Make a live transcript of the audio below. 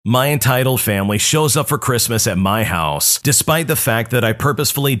My entitled family shows up for Christmas at my house, despite the fact that I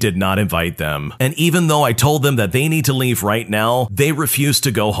purposefully did not invite them. And even though I told them that they need to leave right now, they refused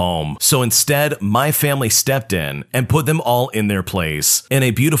to go home. So instead, my family stepped in and put them all in their place, in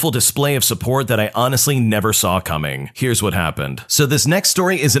a beautiful display of support that I honestly never saw coming. Here's what happened. So this next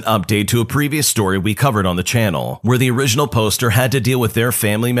story is an update to a previous story we covered on the channel, where the original poster had to deal with their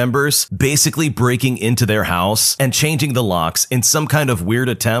family members basically breaking into their house and changing the locks in some kind of weird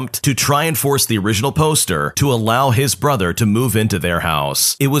attempt to try and force the original poster to allow his brother to move into their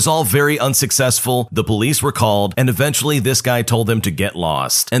house. It was all very unsuccessful, the police were called, and eventually this guy told them to get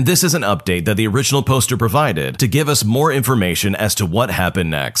lost. And this is an update that the original poster provided to give us more information as to what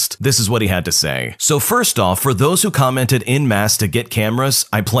happened next. This is what he had to say. So first off, for those who commented en masse to get cameras,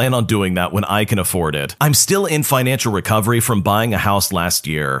 I plan on doing that when I can afford it. I'm still in financial recovery from buying a house last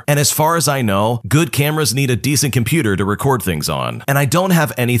year, and as far as I know, good cameras need a decent computer to record things on. And I don't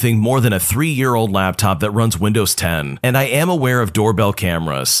have anything more than a 3-year-old laptop that runs Windows 10, and I am aware of doorbell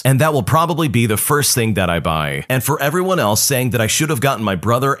cameras, and that will probably be the first thing that I buy. And for everyone else saying that I should have gotten my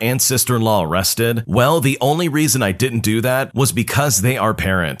brother and sister-in-law arrested, well, the only reason I didn't do that was because they are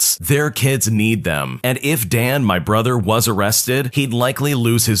parents. Their kids need them. And if Dan, my brother, was arrested, he'd likely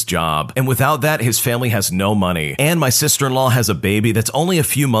lose his job. And without that, his family has no money. And my sister-in-law has a baby that's only a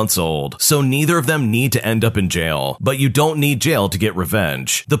few months old, so neither of them need to end up in jail. But you don't need jail to get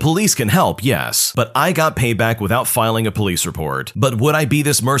revenge. The police can help, yes, but I got payback without filing a police report. But would I be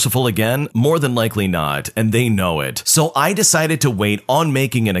this merciful again? More than likely not, and they know it. So I decided to wait on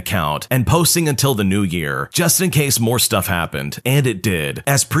making an account and posting until the new year, just in case more stuff happened, and it did.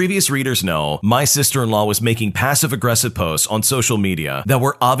 As previous readers know, my sister-in-law was making passive-aggressive posts on social media that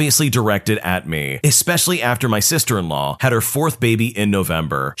were obviously directed at me, especially after my sister-in-law had her 4th baby in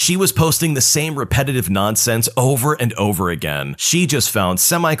November. She was posting the same repetitive nonsense over and over again. She just found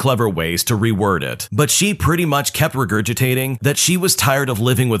semi-clever ways to reword it, but she pretty much kept regurgitating that she was tired of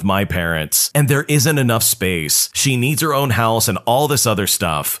living with my parents, and there isn't enough space. She needs her own house and all this other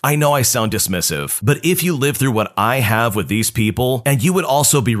stuff. I know I sound dismissive, but if you live through what I have with these people, and you would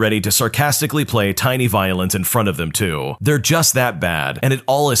also be ready to sarcastically play tiny violins in front of them too. They're just that bad, and it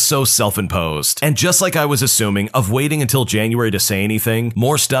all is so self-imposed. And just like I was assuming of waiting until January to say anything,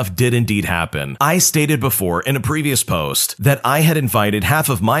 more stuff did indeed happen. I stated before in a previous post that I had invited half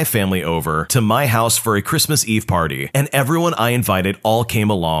of my family over to my house for a Christmas Eve party, and everyone I invited all came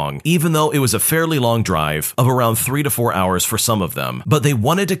along, even though it was a fairly long drive of around 3 to 4 hours for some of them, but they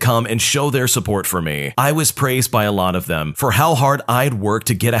wanted to come and show their support for me. I was praised by a lot of them for how hard I'd worked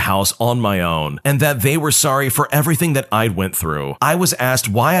to get a house on my own, and that they were sorry for everything that I'd went through. I was asked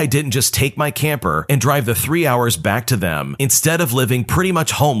why I didn't just take my camper and drive the 3 hours back to them, instead of living pretty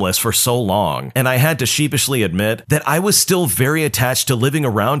much homeless for so long, and I had to sheepishly admit that I was still very attached to living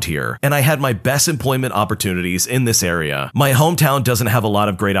around here, and I had my best employment opportunities in this area. My hometown doesn't have a lot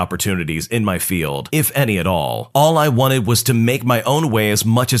of great opportunities in my field, if any at all. All I wanted was to make my own way as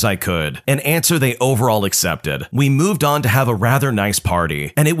much as I could, an answer they overall accepted. We moved on to have a rather nice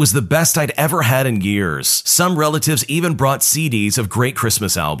party, and it was the best I'd ever had in years. Some relatives even brought CDs of great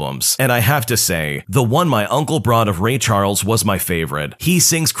Christmas albums, and I have to say, the one my uncle brought of Ray Charles was my favorite. He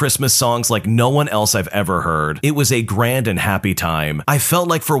sings Christmas songs like no one else I've ever heard. It was a grand and happy time. I felt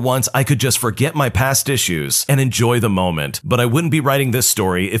like for once I could just forget my past issues and enjoy the moment, but I wouldn't be writing this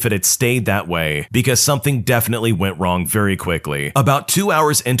story if it had stayed that way, because something definitely went wrong very quickly. About 2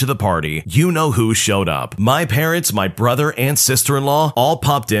 hours into the party, you know who showed up. My parents, my brother, and sister-in-law all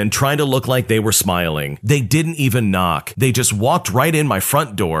popped in trying to look like they were smiling. They didn't even knock. They just walked right in my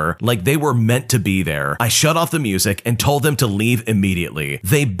front door like they were meant to be there. I shut off the music and told them to leave immediately.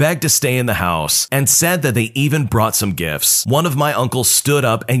 They begged to stay in the house and said that they even brought some gifts. One of my uncles stood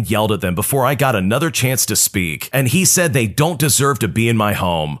up and yelled at them before I got another chance to speak, and he said they don't deserve to be in my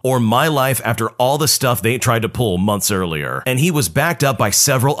home or my life after all the stuff they tried to pull months earlier. And he was backed up by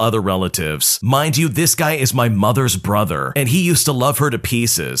several other relatives. Mind you, this guy is my mother's brother, and he used to love her to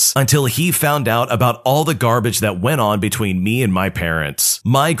pieces until he found out about all the garbage that went on between me and my parents.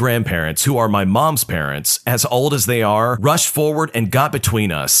 My grandparents, who are my mom's parents, as old as they are, rushed forward and got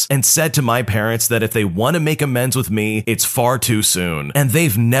between us and said to my parents that if they want to make amends with me, it's far too soon. And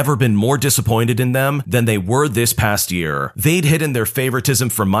they've never been more disappointed in them than they were this past year. They'd hidden their favoritism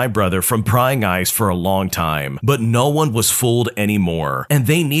from my brother from prying eyes for a long time, but no one was fooled anymore. And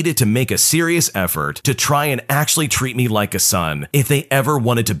they needed to make a serious effort to try and actually treat me like a son if they ever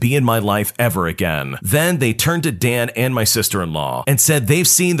wanted to be in my life ever again. Then they turned to Dan and my sister-in-law and said they've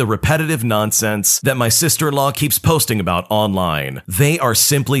seen the repetitive nonsense that my sister-in-law keeps posting about online. They are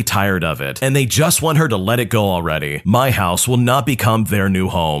simply tired of it, and they just want her to let it go already. My house will not be become their new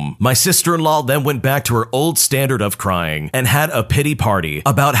home. My sister-in-law then went back to her old standard of crying and had a pity party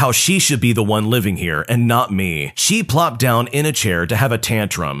about how she should be the one living here and not me. She plopped down in a chair to have a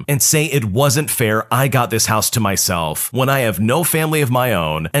tantrum and say it wasn't fair I got this house to myself when I have no family of my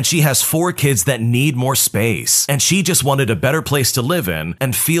own and she has 4 kids that need more space, and she just wanted a better place to live in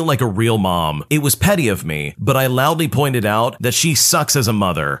and feel like a real mom. It was petty of me, but I loudly pointed out that she sucks as a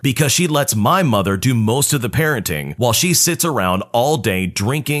mother because she lets my mother do most of the parenting while she sits around all day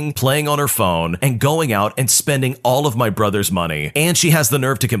drinking, playing on her phone, and going out and spending all of my brother's money. And she has the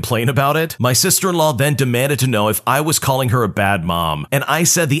nerve to complain about it. My sister-in-law then demanded to know if I was calling her a bad mom, and I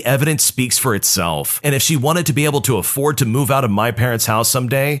said the evidence speaks for itself, and if she wanted to be able to afford to move out of my parents' house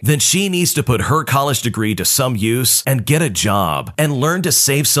someday, then she needs to put her college degree to some use and get a job and learn to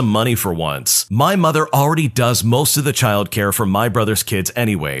save some money for once. My mother already does most of the childcare for my brother's kids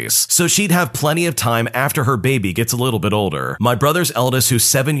anyways, so she'd have plenty of time after her baby gets a little bit older. My brother's eldest, who's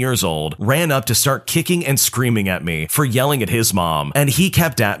 7 years old, ran up to start kicking and screaming at me for yelling at his mom, and he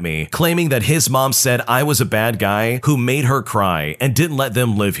kept at me, claiming that his mom said I was a bad guy who made her cry and didn't let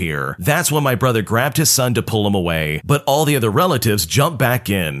them live here. That's when my brother grabbed his son to pull him away, but all the other relatives jumped back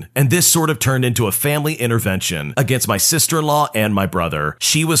in, and this sort of turned into a family intervention against my sister-in-law and my brother.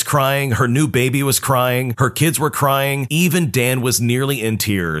 She was crying, her new baby was crying, her kids were crying, even Dan was nearly in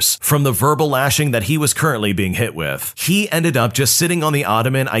tears from the verbal lashing that he was currently being hit with. He ended up just sitting on the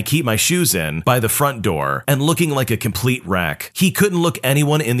ottoman I keep my shoes in by the front door and looking like a complete wreck. He couldn't look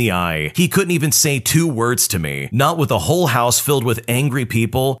anyone in the eye. He couldn't even say 2 words to me, not with a whole house filled with angry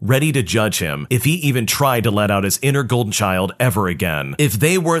people ready to judge him if he even tried to let out his inner golden child ever again. If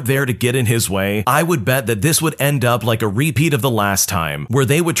they weren't there to get in his way, I would bet that this would end up like a repeat of the last time, where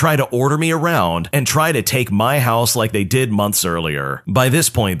they would try to order me around and try to take my house like they did months earlier. By this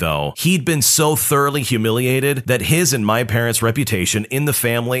point though, he'd been so thoroughly humiliated that his and my parents' reputation in the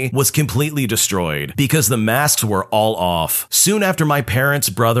family was completely destroyed because the masks were all off. Soon after my parents,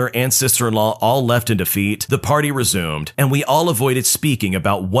 brother, and sister-in-law all left in defeat, the party resumed, and we all avoided speaking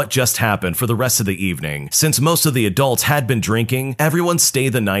about what just happened for the rest of the evening. Since most of the adults had been drinking, everyone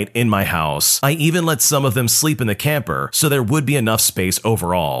stayed the night in my house. I even let some of them sleep in the camper so there would be enough space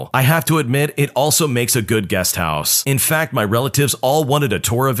overall. I have to admit, it also makes a good guest house. In fact, my relatives all wanted a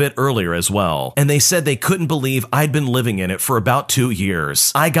tour of it earlier as well, and they said they couldn't believe I'd been living in it for about 2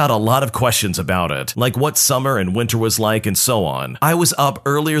 years. I got a lot of questions about it, like what summer and winter was like and so on. I was up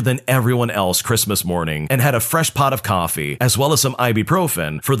earlier than everyone else Christmas morning and had a fresh pot of coffee, as well as some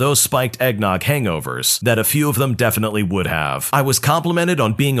ibuprofen for those spiked eggnog hangovers that a few of them definitely would have. I was complimented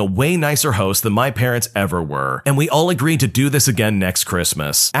on being a way nicer host than my parents ever were, and we all agreed to do this again next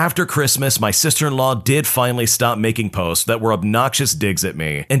Christmas. After Christmas, my sister-in-law did finally stop making posts that were obnoxious digs at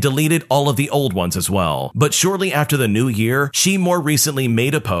me and deleted all of the old ones as well. But shortly after the new year, she more recently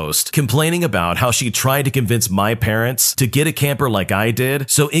made a post complaining about how she tried to convince my parents to get a camper like I did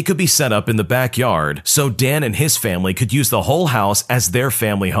so it could be set up in the backyard so Dan and his family could use the whole house as their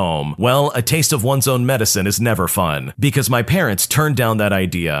family home. Well, a taste of one's own medicine is never fun because my parents turned down that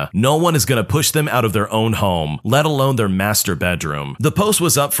idea. No one is going to push them out of their own home, let alone their master bedroom. The post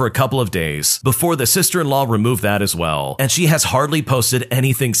was up for a couple of days before the sister-in-law removed that as well, and she has hardly posted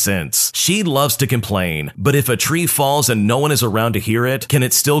anything since. She loves to complain, but if a tree falls and no one is around to hear it, can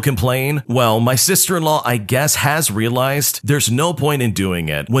it still complain? Well, my sister-in-law, I guess, has realized there's no point in doing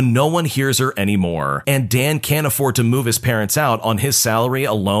it when no one hears her anymore, and Dan can't afford to move his parents out on his salary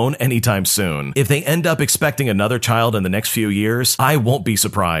alone anytime soon. If they end up expecting another child in the next few years, I won't be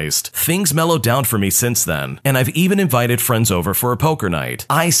surprised. Things mellowed down for me since then, and I've even invited friends over for a poker night.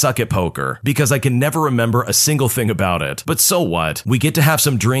 I suck at poker because I can never remember a single thing about it, but so what? We get to have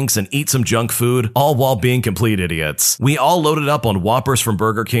some drinks and eat some junk food, all while being complete idiots. We all loaded up on Whoppers from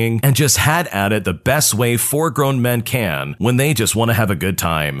Burger King and just had at it the best way 4 grown men can when they just want to have a good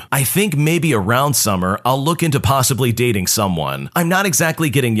time. I think maybe around summer, I'll look into possibly dating someone. I'm not exactly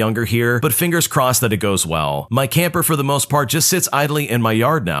getting younger here, but fingers crossed that it goes well. My camper for the most part just sits idly in my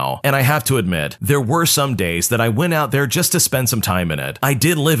yard now, and I have to admit, there were some days that I went out there just to spend some time in it. I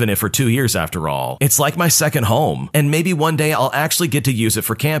did live in it for 2 years after all. It's like my second home, and maybe one day I'll actually get to use it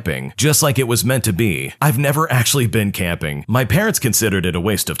for camping, just like it was meant to be. I've never actually been camping. My parents considered it a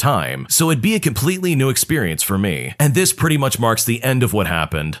waste of time, so it'd be a completely new experience for me. And this pretty much marks the end of what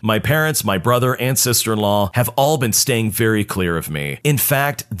happened. My parents, my brother, and sister-in-law have all been staying very clear of me. In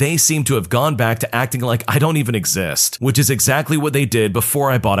fact, they seem to have gone back to acting like I don't even exist, which is exactly what they did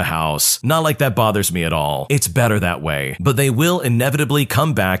before I bought a house. Not like that bothers me at all. It's better that way. But they will inevitably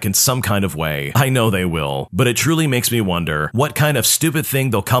come back in some kind of way. I know they will. But it truly makes me wonder what kind of stupid thing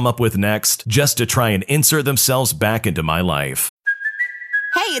they'll come up with next just to try and insert themselves back into my life.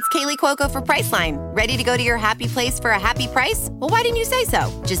 Hey, it's Kaylee Cuoco for Priceline. Ready to go to your happy place for a happy price? Well, why didn't you say so?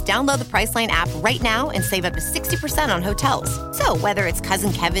 Just download the Priceline app right now and save up to 60% on hotels. So whether it's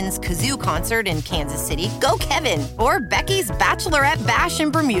Cousin Kevin's Kazoo Concert in Kansas City, go Kevin, or Becky's Bachelorette Bash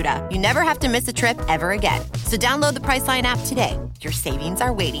in Bermuda, you never have to miss a trip ever again. So download the Priceline app today. Your savings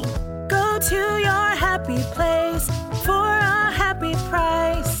are waiting. Go to your happy place for a happy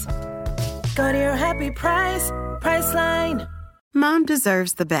price. Go to your happy price, Priceline. Mom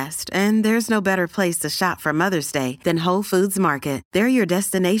deserves the best, and there's no better place to shop for Mother's Day than Whole Foods Market. They're your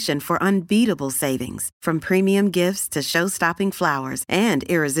destination for unbeatable savings, from premium gifts to show-stopping flowers and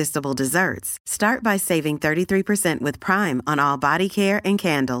irresistible desserts. Start by saving 33% with Prime on all body care and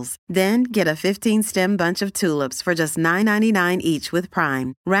candles. Then get a 15-stem bunch of tulips for just $9.99 each with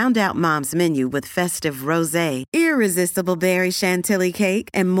Prime. Round out Mom's menu with festive rosé, irresistible berry chantilly cake,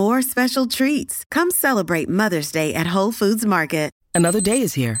 and more special treats. Come celebrate Mother's Day at Whole Foods Market. Another day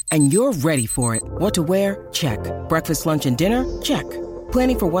is here, and you're ready for it. What to wear? Check. Breakfast, lunch, and dinner? Check.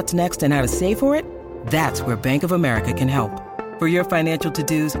 Planning for what's next and how to save for it? That's where Bank of America can help. For your financial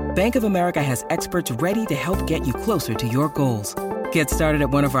to-dos, Bank of America has experts ready to help get you closer to your goals. Get started at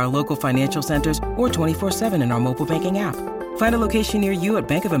one of our local financial centers or 24/7 in our mobile banking app. Find a location near you at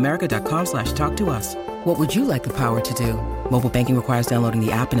bankofamerica.com/talktous. What would you like the power to do? Mobile banking requires downloading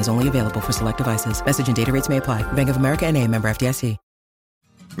the app and is only available for select devices. Message and data rates may apply. Bank of America N.A., member FDIC.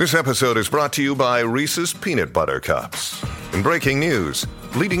 This episode is brought to you by Reese's Peanut Butter Cups. In breaking news,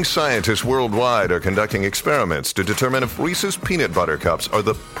 leading scientists worldwide are conducting experiments to determine if Reese's Peanut Butter Cups are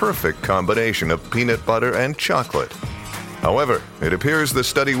the perfect combination of peanut butter and chocolate. However, it appears the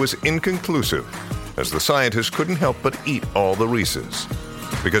study was inconclusive, as the scientists couldn't help but eat all the Reese's.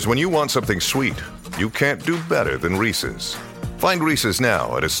 Because when you want something sweet, you can't do better than Reese's. Find Reese's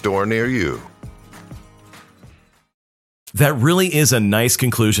now at a store near you. That really is a nice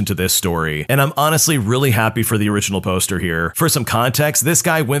conclusion to this story, and I'm honestly really happy for the original poster here. For some context, this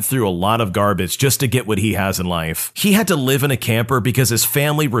guy went through a lot of garbage just to get what he has in life. He had to live in a camper because his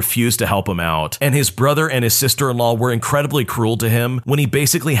family refused to help him out, and his brother and his sister-in-law were incredibly cruel to him when he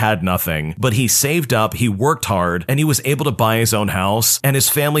basically had nothing. But he saved up, he worked hard, and he was able to buy his own house, and his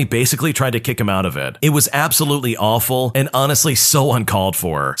family basically tried to kick him out of it. It was absolutely awful and honestly so uncalled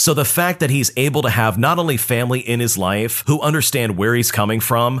for. So the fact that he's able to have not only family in his life who understand where he's coming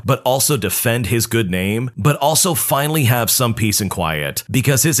from, but also defend his good name, but also finally have some peace and quiet,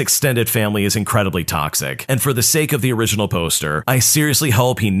 because his extended family is incredibly toxic. And for the sake of the original poster, I seriously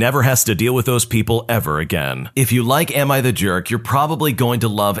hope he never has to deal with those people ever again. If you like Am I the Jerk, you're probably going to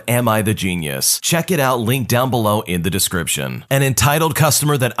love Am I the Genius. Check it out, link down below in the description. An entitled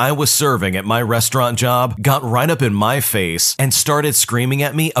customer that I was serving at my restaurant job got right up in my face and started screaming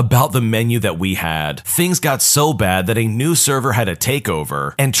at me about the menu that we had. Things got so bad that a new server had to take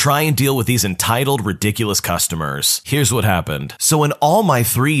over and try and deal with these entitled, ridiculous customers. Here's what happened. So in all my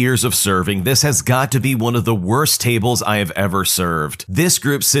 3 years of serving, this has got to be one of the worst tables I have ever served. This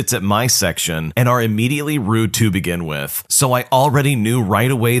group sits at my section and are immediately rude to begin with. So I already knew right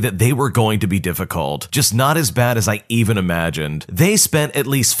away that they were going to be difficult, just not as bad as I even imagined. They spent at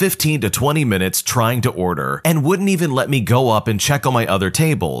least 15 to 20 minutes trying to order and wouldn't even let me go up and check on my other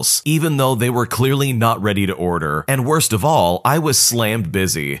tables, even though they were clearly not ready to order. And worst of all, I was slammed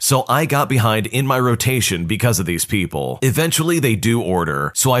busy, so I got behind in my rotation because of these people. Eventually, they do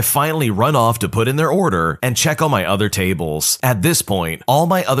order, so I finally run off to put in their order and check on my other tables. At this point, all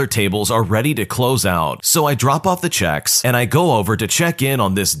my other tables are ready to close out, so I drop off the checks and I go over to check in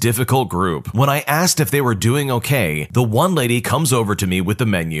on this difficult group. When I asked if they were doing okay, the one lady comes over to me with the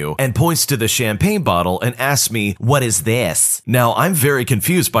menu and points to the champagne bottle and asks me, "What is this?" Now, I'm very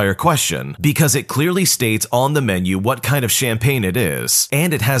confused by her question, because it clearly states on the menu what kind of champagne it is,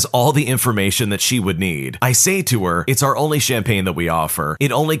 and it has all the information that she would need. I say to her, "It's our only champagne that we offer.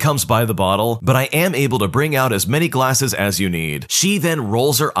 It only comes by the bottle, but I am able to bring out as many glasses as you need." She then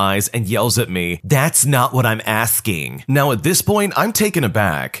rolls her eyes and yells at me, "That's not what I'm asking." Now at this point, I'm taken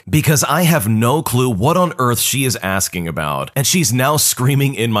aback, because I have no clue what on earth she is asking about, and she's now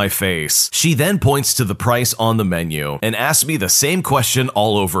screaming in my face. She then points to the price on the menu and asks me the same question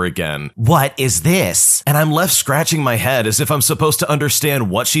all over again. "What is this?" And I'm left scratching my head as if I'm supposed to understand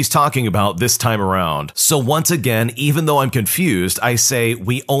what she's talking about this time around. So once again, even though I'm confused, I say,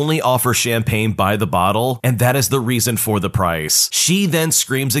 "We only offer champagne by the bottle, and that is the reason for the price." She then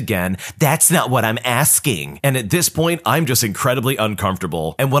screams again, "That's not what I'm asking." And at this point, I'm just incredibly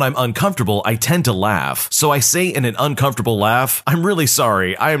uncomfortable. And when I'm uncomfortable, I tend to laugh. So I say in an uncomfortable laugh, "I'm really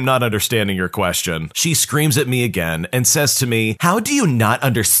sorry, I am not understanding your question." She screams at me again and says to me, "How do you not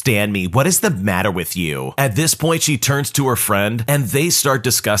understand me? What is the matter with you?" At this point, point, she turns to her friend and they start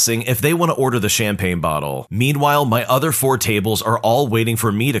discussing if they want to order the champagne bottle. Meanwhile, my other 4 tables are all waiting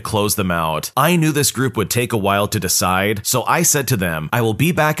for me to close them out. I knew this group would take a while to decide, so I said to them, I will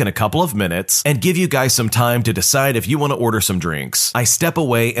be back in a couple of minutes and give you guys some time to decide if you want to order some drinks. I step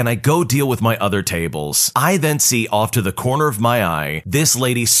away and I go deal with my other tables. I then see off to the corner of my eye this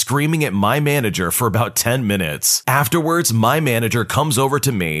lady screaming at my manager for about 10 minutes. Afterwards, my manager comes over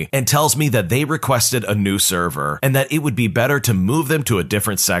to me and tells me that they requested a new server and that it would be better to move them to a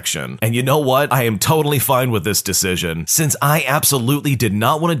different section. And you know what? I am totally fine with this decision, since I absolutely did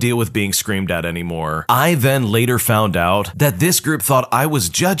not want to deal with being screamed at anymore. I then later found out that this group thought I was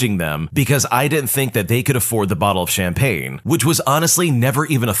judging them because I didn't think that they could afford the bottle of champagne, which was honestly never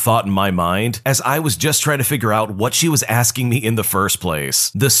even a thought in my mind, as I was just trying to figure out what she was asking me in the first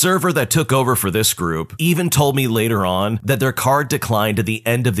place. The server that took over for this group even told me later on that their card declined at the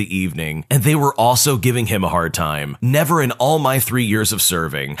end of the evening, and they were also giving him a hard time. Never in all my 3 years of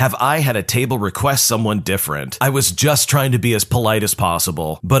serving have I had a table request someone different. I was just trying to be as polite as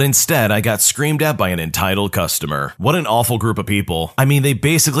possible, but instead I got screamed at by an entitled customer. What an awful group of people. I mean, they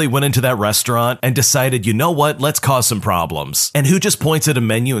basically went into that restaurant and decided, you know what, let's cause some problems. And who just points at a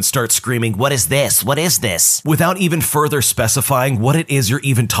menu and starts screaming, what is this? What is this? Without even further specifying what it is you're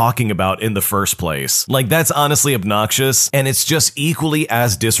even talking about in the first place. Like, that's honestly obnoxious, and it's just equally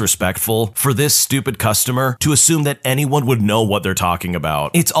as disrespectful for this stupid customer to assume that anyone would know what they're talking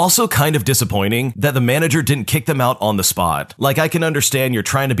about. It's also kind of disappointing that the manager didn't kick them out on the spot. Like, I can understand you're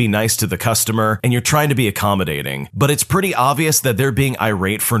trying to be nice to the customer and you're trying to be accommodating, but it's pretty obvious that they're being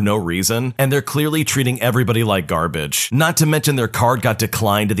irate for no reason, and they're clearly treating everybody like garbage. Not to mention their card got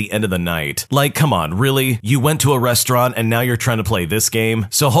declined at the end of the night. Like, come on, really? You went to a restaurant and now you're trying to play this game?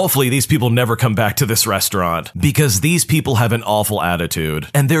 So hopefully these people never come back to this restaurant, because these people have an awful attitude,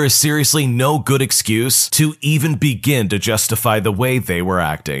 and there is seriously no good excuse to even begin to justify the way they were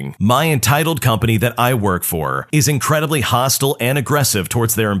acting. My entitled company that I work for is incredibly hostile and aggressive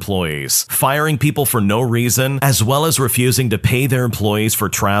towards their employees, firing people for no reason, as well as refusing to pay their employees for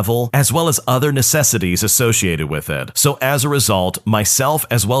travel, as well as other necessities associated with it. So as a result, myself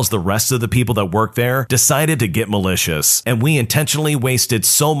as well as the rest of the people that work there decided to get malicious, and we intentionally wasted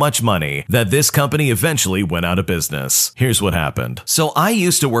so much money that this company eventually went out of business. Here's what happened. So I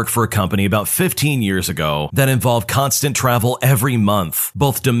used to work for a company about 15 years ago that involved constant travel every month,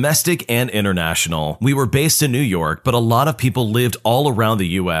 both domestic and international. We were based in New York, but a lot of people lived all around the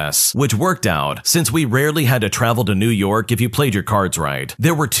US, which worked out since we rarely had to travel to New York if you played your cards right.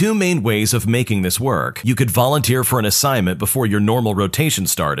 There were 2 main ways of making this work. You could volunteer for an assignment before your normal rotation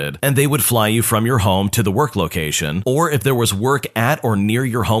started, and they would fly you from your home to the work location, or if there was work at or near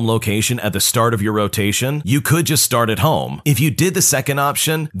your home location at the start of your rotation, you could just start at home. If you did the second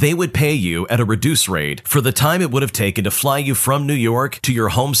option, they would pay you at a reduced rate for the time it would have taken to fly you from New York to your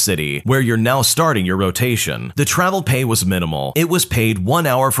home city, where you're now starting your rotation. The travel pay was minimal. It was paid 1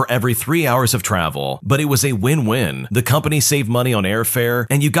 hour for every 3 hours of travel, but it was a win-win. The company saved money on airfare,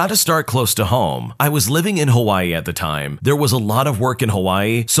 and you got to start close to home. I was living in Hawaii at the time. There was a lot of work in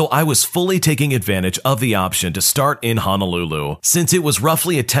Hawaii, so I was fully taking advantage of the option to start in Honolulu. Since it was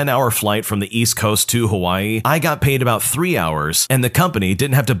roughly a 10-hour flight from the East Coast to Hawaii, I got paid about 3 hours, and the company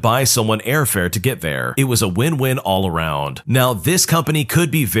didn't have to buy someone airfare to get there. It was a win-win all around. Now, this company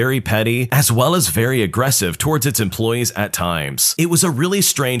could be very petty, as well as very aggressive towards its employees at times. It was a really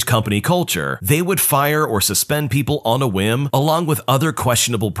strange company culture. They would fire or suspend people on a whim, along with other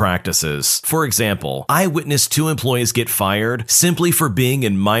questionable practices. For example, I witnessed 2 employees get fired simply for being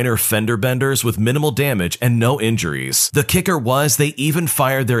in minor fender benders with minimal damage and no injuries. The kicker was they even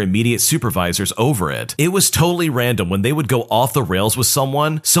fired their immediate supervisors over it. It was totally random when they would go off the rails with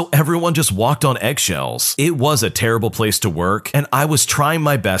someone, so everyone just walked on eggshells. It was a terrible place to work, and I was trying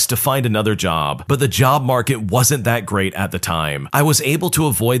my best to find another job, but the job market wasn't that great at the time. I was able to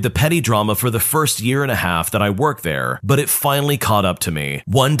avoid the petty drama for the first year and a half that I worked there, but it finally caught up to me.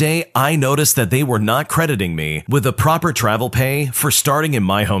 One day, I noticed that they were not crediting me with the proper travel pay for starting in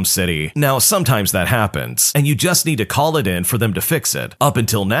my home city. Now, sometimes that happens, and you just need to call it in for them to fix it. Up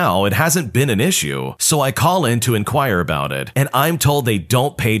until now, it hasn't been an issue, so I call in to inquire about it, and I'm told they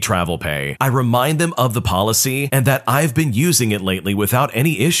don't pay travel pay. I remind them of the policy and that I've been using it lately without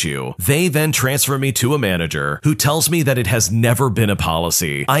any issue. They then transfer me to a manager who tells me that it has never been a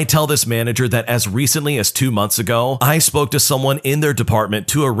policy. I tell this manager that as recently as 2 months ago, I spoke to someone in their department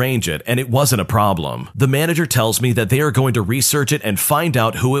to arrange it, and it wasn't a problem. The manager tells me that they are going to research it and find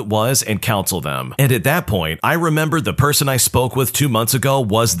out who it was and counsel them. And at that point, I remembered the person I spoke with 2 months ago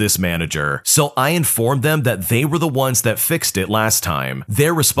was this manager. So I informed them that they were the ones that fixed it last time.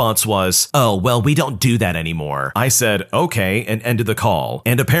 Their response was, "Oh, well, we don't don't do that anymore. I said, okay, and ended the call.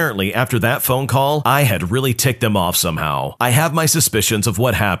 And apparently, after that phone call, I had really ticked them off somehow. I have my suspicions of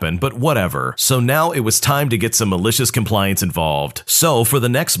what happened, but whatever. So now it was time to get some malicious compliance involved. So for the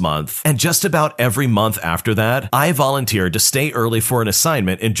next month, and just about every month after that, I volunteered to stay early for an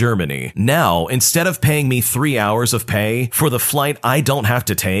assignment in Germany. Now, instead of paying me 3 hours of pay for the flight I don't have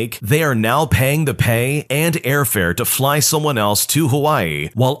to take, they are now paying the pay and airfare to fly someone else to Hawaii,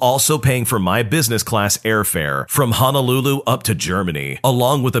 while also paying for my business class airfare from Honolulu up to Germany,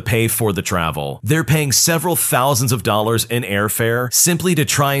 along with the pay for the travel. They're paying several thousands of dollars in airfare simply to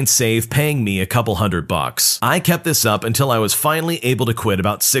try and save paying me a couple $100. I kept this up until I was finally able to quit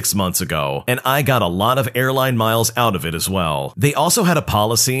about 6 months ago, and I got a lot of airline miles out of it as well. They also had a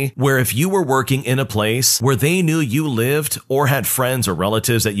policy where if you were working in a place where they knew you lived or had friends or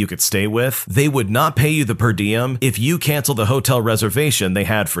relatives that you could stay with, they would not pay you the per diem if you cancel the hotel reservation they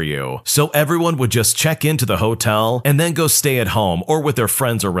had for you. So everyone would just check into the hotel and then go stay at home or with their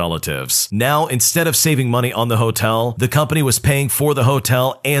friends or relatives. Now, instead of saving money on the hotel, the company was paying for the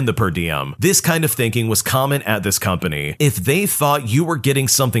hotel and the per diem. This kind of thinking was common at this company. If they thought you were getting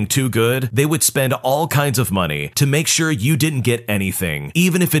something too good, they would spend all kinds of money to make sure you didn't get anything,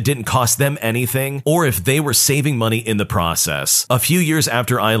 even if it didn't cost them anything or if they were saving money in the process. A few years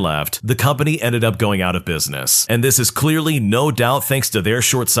after I left, the company ended up going out of business, and this is clearly no doubt thanks to their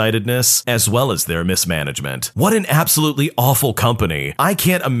short-sightedness as well as their mismanagement. What an absolutely awful company. I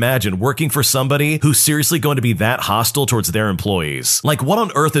can't imagine working for somebody who's seriously going to be that hostile towards their employees. Like, what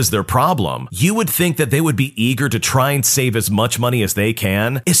on earth is their problem? You would think that they would be eager to try and save as much money as they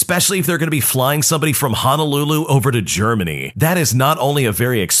can, especially if they're going to be flying somebody from Honolulu over to Germany. That is not only a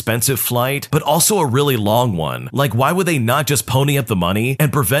very expensive flight, but also a really long one. Like, why would they not just pony up the money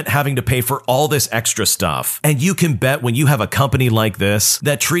and prevent having to pay for all this extra stuff? And you can bet when you have a company like this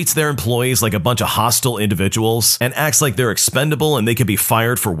that treats their employees like a bunch of hostile individuals and acts like they're expendable and they can be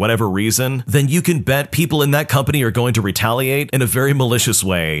fired for whatever reason, then you can bet people in that company are going to retaliate in a very malicious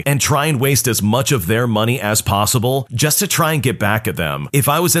way and try and waste as much of their money as possible just to try and get back at them. If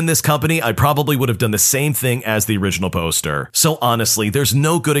I was in this company, I probably would have done the same thing as the original poster. So honestly, there's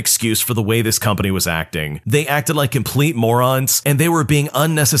no good excuse for the way this company was acting. They acted like complete morons, and they were being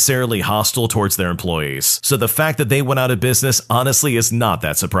unnecessarily hostile towards their employees. So the fact that they went out of business honestly is not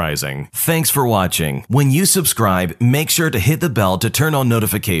that surprising. Thanks for watching. When you subscribe, make sure to hit the bell to turn on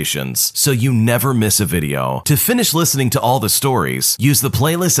notifications so you never miss a video. To finish listening to all the stories, use the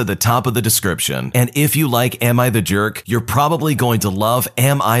playlist at the top of the description. And if you like Am I the Jerk, you're probably going to love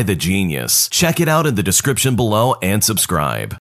Am I the Genius. Check it out in the description below and subscribe.